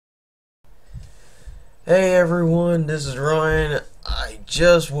Hey everyone, this is Ryan. I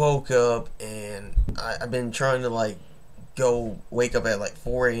just woke up and I've been trying to go wake up at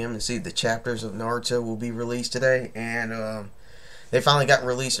 4 a.m. to see if the chapters of Naruto will be released today, and they finally got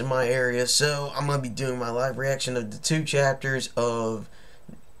released in my area. So I'm gonna be doing my live reaction of the two chapters of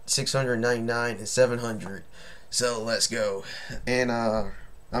 699 and 700. So let's go. And I'm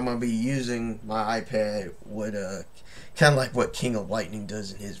gonna be using my iPad with kind of like what King of Lightning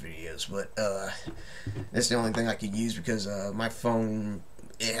does in his videos, but that's the only thing I could use because my phone,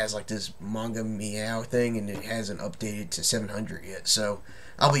 it has like this Manga meow thing and it hasn't updated to 700 yet. So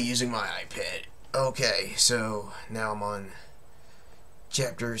I'll be using my iPad. Okay, so now I'm on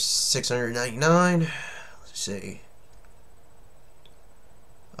chapter 699. Let's see.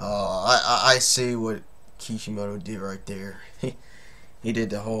 I see what Kishimoto did right there. He did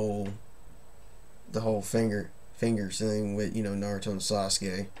the whole fingers thing with Naruto and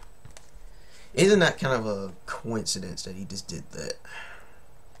Sasuke. Isn't that kind of a coincidence that he just did that?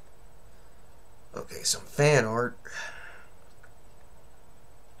 Okay, some fan art.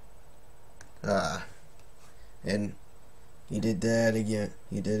 Ah, and he did that again.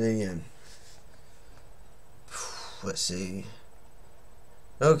 He did it again. Let's see.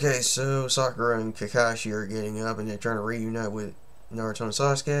 Okay, so Sakura and Kakashi are getting up and they're trying to reunite with Naruto and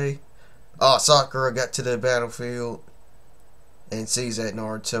Sasuke. Oh, Sakura got to the battlefield and sees that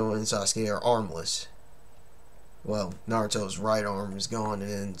Naruto and Sasuke are armless. Well, Naruto's right arm is gone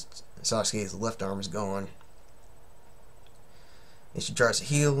and Sasuke's left arm is gone. And she tries to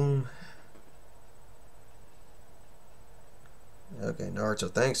heal him. Okay, Naruto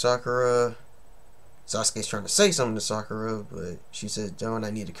thanks Sakura. Sasuke's trying to say something to Sakura, but she says, "Don't,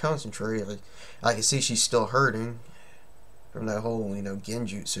 I need to concentrate." I can see she's still hurting from that whole,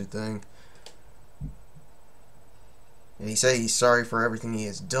 genjutsu thing. And he says he's sorry for everything he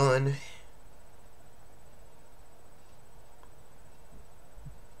has done.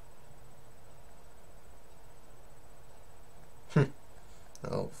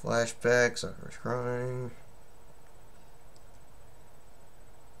 Oh, flashback, Sakura's crying.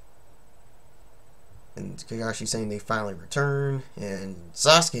 And Kakashi saying they finally return. And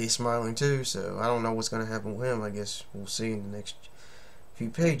Sasuke's smiling too, so I don't know what's going to happen with him. I guess we'll see in the next few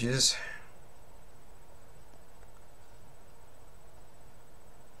pages.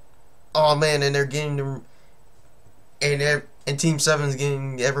 Oh man, and they're getting them. And Team 7's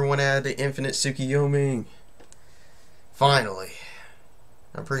getting everyone out of the Infinite Tsukiyomi. Finally.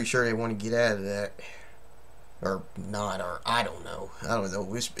 I'm pretty sure they want to get out of that. Or not, or I don't know. I don't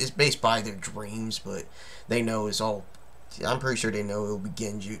know. It's based by their dreams, but they know it's all. I'm pretty sure they know it'll be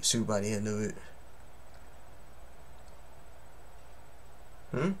Genjutsu by the end of it.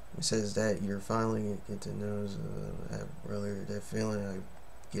 It says that you're finally gonna get to know. I have earlier that feeling. I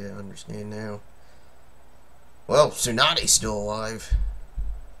get it, understand now. Well, Tsunade's still alive.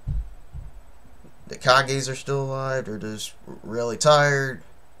 The Kages are still alive. They're just really tired.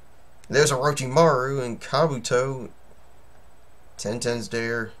 There's Orochimaru and Kabuto. Tenten's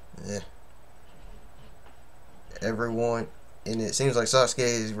there. Everyone. And it seems like Sasuke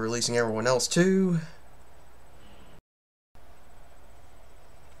is releasing everyone else too.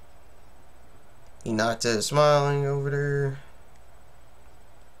 Hinata is smiling over there.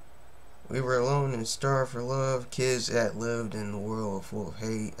 We were alone and starved for love. Kids that lived in a world full of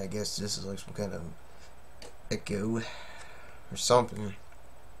hate. I guess this is like some kind of echo or something.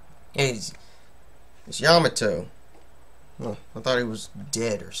 Hey, it's Yamato. Oh, I thought he was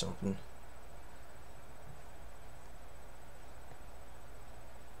dead or something.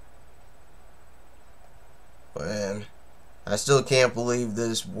 Man, I still can't believe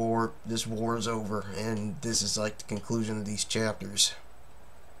this war is over and this is like the conclusion of these chapters.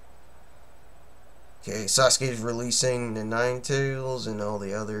 Okay, Sasuke's releasing the Nine Tails and all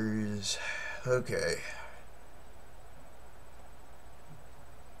the others. Okay.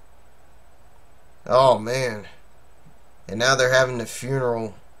 Oh man. And now they're having the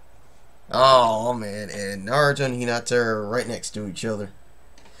funeral. Oh man, and Naruto and Hinata are right next to each other.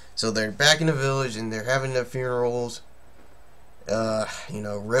 So they're back in the village and they're having the funerals.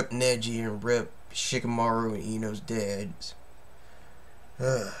 Rip Neji and Rip Shikamaru and Ino's dads.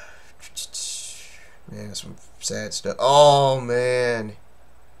 Man, some sad stuff. Oh man.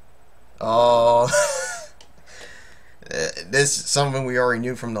 Oh. This is something we already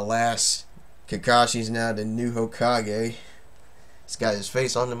knew from the last. Kakashi's now the new Hokage. He's got his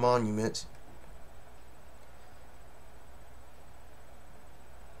face on the monument.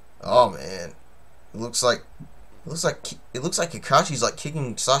 Oh man, it looks like Kakashi's like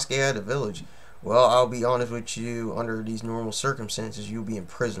kicking Sasuke out of the village. Well, I'll be honest with you, under these normal circumstances, you'll be in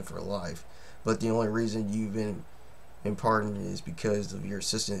prison for life. But the only reason you've been pardoned is because of your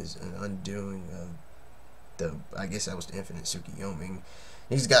assistance in undoing the, I guess that was the Infinite Tsukiyomi.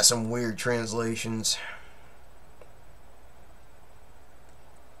 He's got some weird translations.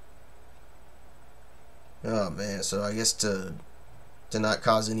 Oh man, so I guess to not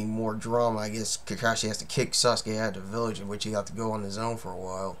cause any more drama, I guess Kakashi has to kick Sasuke out of the village, in which he got to go on his own for a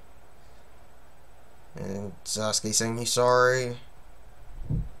while. And Sasuke saying he's sorry.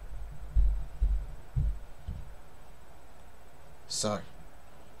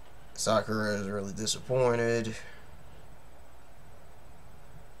 Sakura is really disappointed.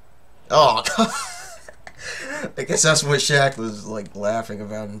 Oh, I guess that's what Shaq was like laughing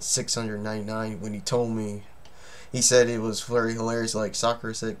about in 699 when he told me. He said it was very hilarious. Like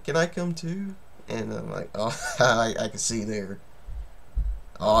Sakura said, "Can I come too?" And I'm like, "Oh, I can see there.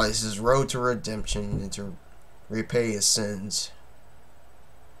 Oh, this is road to redemption and to repay his sins."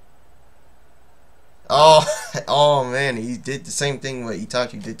 Oh, oh man, he did the same thing what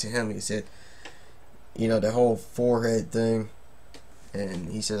Itachi did to him. He said, you know, the whole forehead thing, and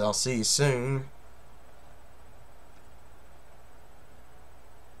he said, "I'll see you soon."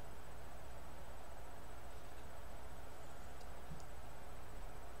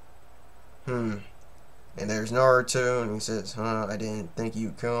 Hmm. And there's Naruto, and he says, "Huh? I didn't think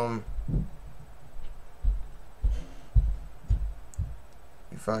you'd come.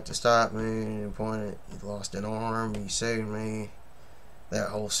 You fought to stop me, and you pointed. You lost an arm. You saved me. That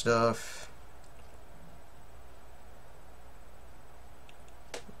whole stuff."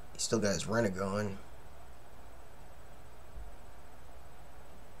 He still got his Renegon.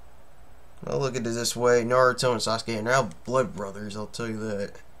 Well, look at it this way: Naruto and Sasuke are now blood brothers. I'll tell you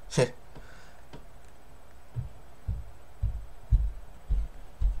that.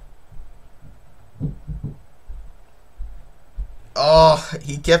 Oh,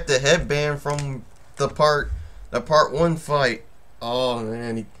 he kept the headband from the part one fight. Oh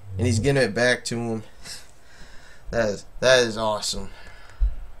man, and he's getting it back to him. That is awesome.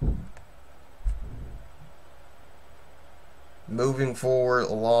 Moving forward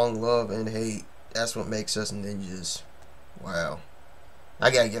along love and hate. That's what makes us ninjas. Wow.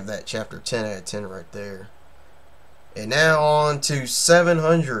 I gotta give that chapter 10 out of 10 right there. And now on to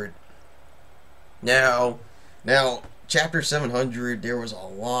 700. Now, chapter 700, there was a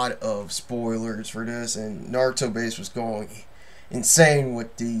lot of spoilers for this, and Naruto Base was going insane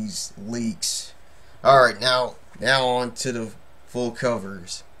with these leaks. Alright, now on to the full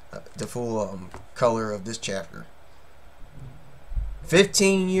covers. The full color of this chapter.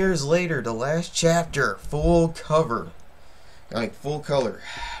 15 years later, the last chapter, full cover. Like, full color.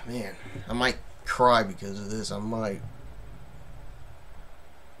 Man, I might cry because of this. I might.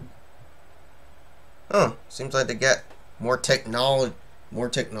 Huh, seems like they got more technology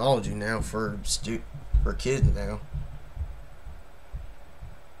now for kids now.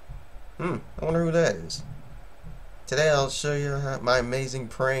 I wonder who that is. Today I'll show you my amazing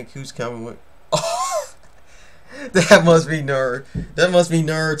prank. Who's coming with? Oh, that must be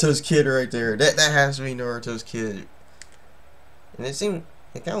Naruto's kid right there. That has to be Naruto's kid. And it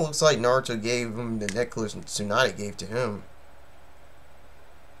kind of looks like Naruto gave him the necklace Tsunade gave to him.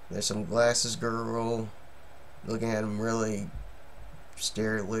 There's some glasses girl looking at him really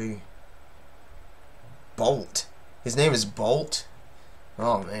scaredly. Bolt. His name is Bolt?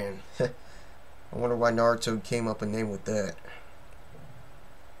 Oh man. I wonder why Naruto came up a name with that.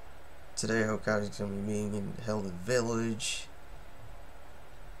 Today Hokage's gonna be meeting in Hell the Village.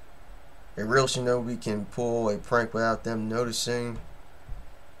 A real shinobi can pull a prank without them noticing.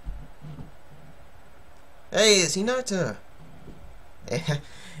 Hey, it's Hinata!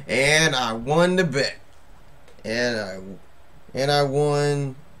 And I won the bet. And I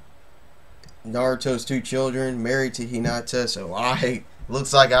won Naruto's 2 children, married to Hinata, so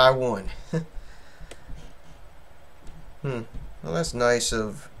looks like I won. Well, that's nice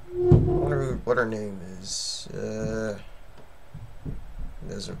of. I wonder what her name is. They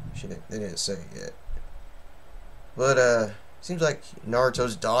didn't say it yet. But seems like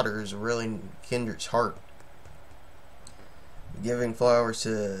Naruto's daughter is really in Kindred's heart. Giving flowers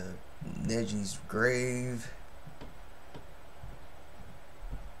to Neji's grave.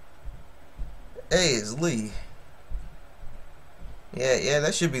 Hey, it's Lee. Yeah,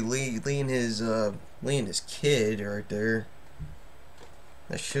 that should be Lee. Lee and his kid right there.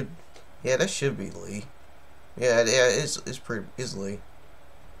 That should be Lee. Yeah, it's Lee.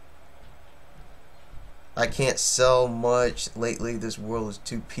 I can't sell much lately. This world is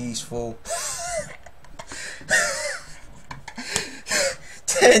too peaceful.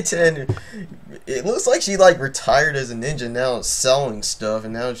 and it looks like she like retired as a ninja now, is selling stuff,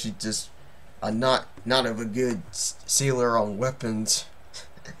 and now she just not of a good sealer on weapons.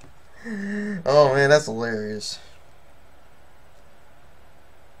 Oh man, that's hilarious.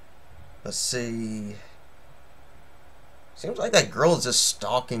 Let's see. Seems like that girl is just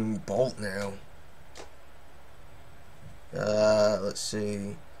stalking Bolt now. Let's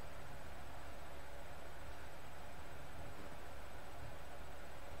see.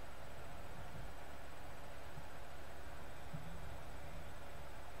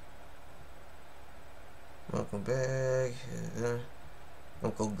 Welcome back.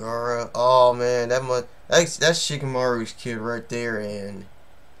 Uncle Gara. Oh man, that's Shikamaru's kid right there, and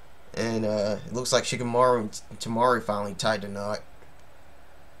it looks like Shikamaru and Tamari finally tied the knot.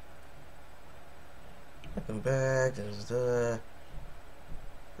 Welcome back. There's the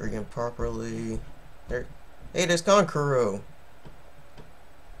rigging properly. There. Hey, there's Kankuro.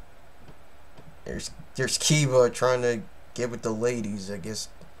 There's Kiba trying to get with the ladies. I guess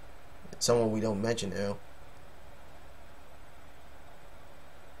someone we don't mention now.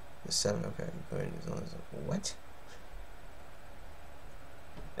 The 7, okay. What?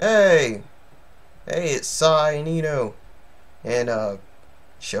 Hey! Hey, it's Sai and Ino. And,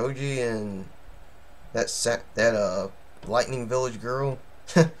 Shoji and that Lightning Village girl.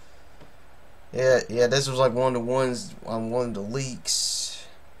 Yeah, this was like one of the ones on one of the leaks.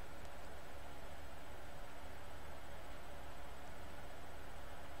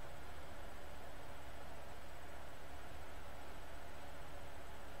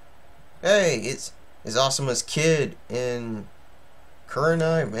 Hey, it's Asuma's kid in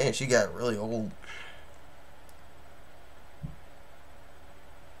Kurenai. Man, she got really old.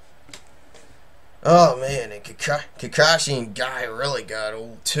 Oh man, and Kakashi and Guy really got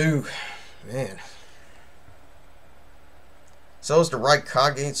old too. Man. So is the right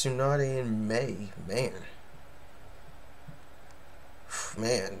Kage Tsunade in May. Man.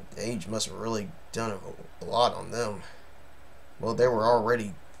 Man, age must have really done a lot on them. Well, they were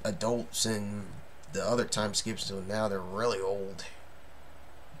already adults in the other time skips, so now they're really old.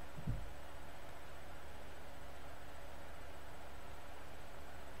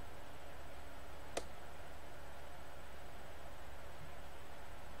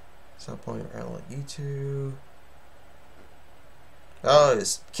 Stop playing around like you two. Oh,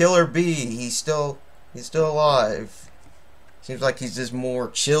 it's Killer B. He's still alive. Seems like he's just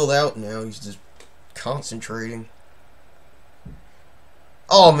more chilled out now. He's just concentrating.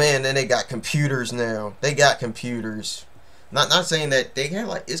 Oh man, then they got computers now. They got computers. Not saying that they had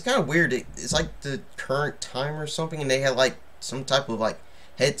like, it's kind of weird. It's like the current time or something, and they had like some type of like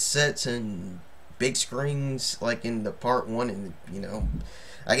headsets and big screens like in the part 1, and you know,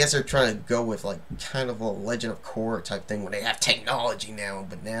 I guess they're trying to go with like kind of a Legend of Korra type thing where they have technology now,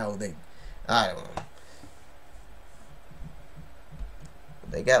 but now I don't know.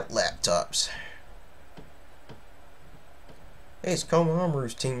 They got laptops. Hey, it's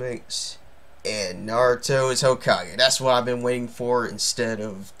Konohamaru's teammates. And Naruto is Hokage. That's what I've been waiting for instead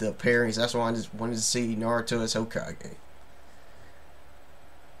of the pairings. That's why I just wanted to see Naruto as Hokage.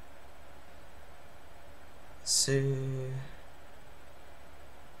 Let's see.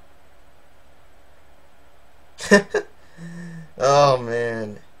 Oh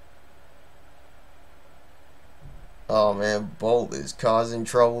man. Oh man, Bolt is causing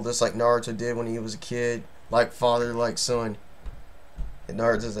trouble just like Naruto did when he was a kid. Like father, like son. And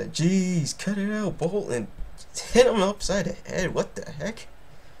Naruto's like, geez, cut it out, Bolt, and hit him upside the head. What the heck?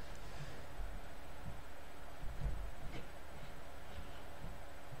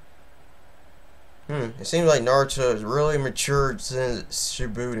 It seems like Naruto has really matured since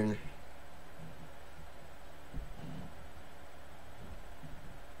Shippuden.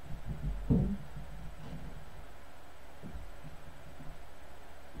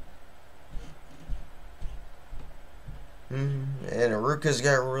 And Aruka's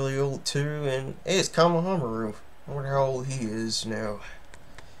got really old too, and hey, it's Konohamaru. I wonder how old he is now.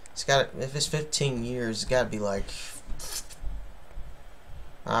 It's got, if it's 15 years, it's got to be like,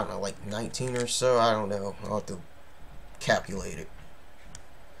 I don't know, like 19 or so. I don't know. I'll have to calculate it.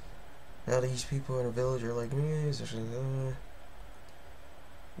 Now these people in the village are like,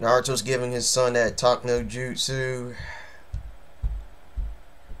 Naruto's giving his son that talk no jutsu.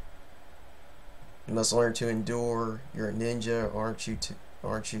 You must learn to endure. You're a ninja, aren't you?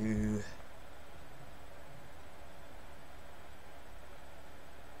 Aren't you?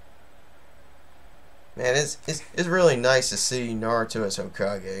 Man, it's really nice to see Naruto as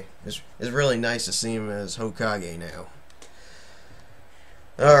Hokage. It's really nice to see him as Hokage now.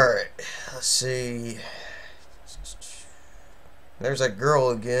 All right, let's see. There's that girl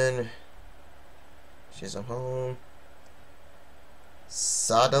again. She's at home.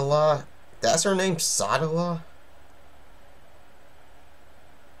 Sadala? That's her name, Sadala?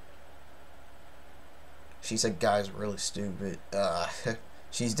 She said guy's really stupid.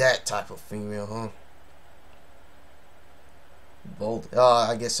 She's that type of female, huh? Bolt.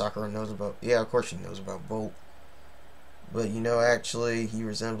 I guess Sakura knows about... Yeah, of course she knows about Bolt. But, you know, actually, he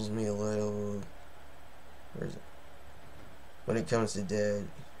resembles me a little... Where is it? When it comes to dead.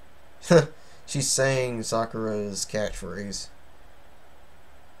 She's saying Sakura's catchphrase.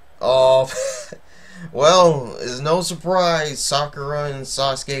 Oh, well, it's no surprise Sakura and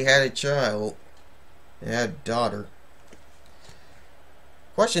Sasuke had a child. They had a daughter.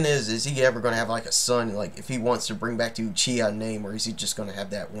 Question is he ever going to have like a son, like if he wants to bring back the Uchiha name, or is he just going to have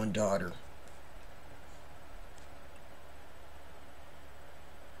that one daughter?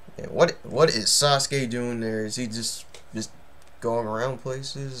 Yeah, what is Sasuke doing there? Is he just going around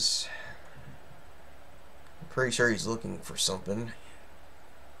places? I'm pretty sure he's looking for something.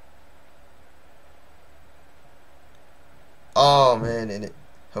 Oh man, and it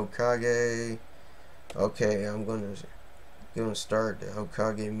Hokage. Okay, I'm gonna start the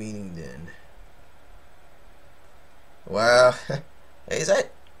Hokage meeting then. Wow. Hey, is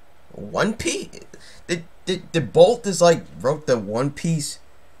that One Piece? Did Bolt just like wrote the One Piece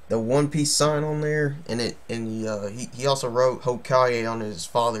sign on there, and he also wrote Hokage on his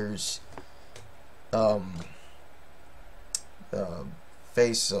father's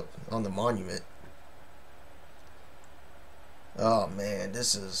face on the monument. Oh man,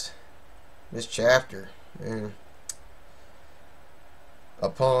 this chapter, man.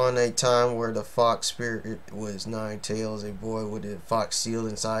 Upon a time where the fox spirit was 9 tails, a boy with a fox sealed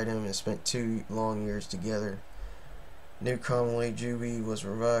inside him and spent 2 long years together. New commonly Jubi was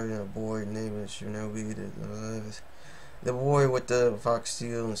revived, and a boy named Shinobi. The boy with the fox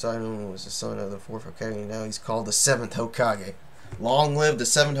sealed inside him was the son of the 4th Hokage. Now he's called the 7th Hokage. Long live the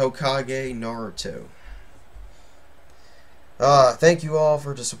 7th Hokage, Naruto. Thank you all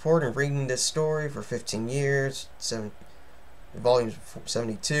for the support and reading this story for 15 years. Volumes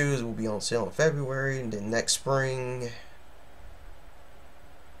 72 will be on sale in February, and then next spring,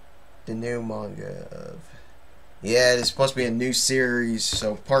 the new manga. Yeah, it's supposed to be a new series,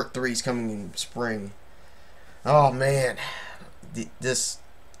 so part 3 is coming in spring. Oh man, this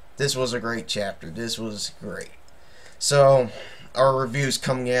was a great chapter. This was great. So our review is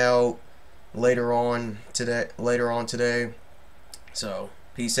coming out later on today. So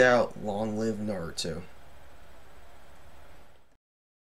peace out. Long live Naruto.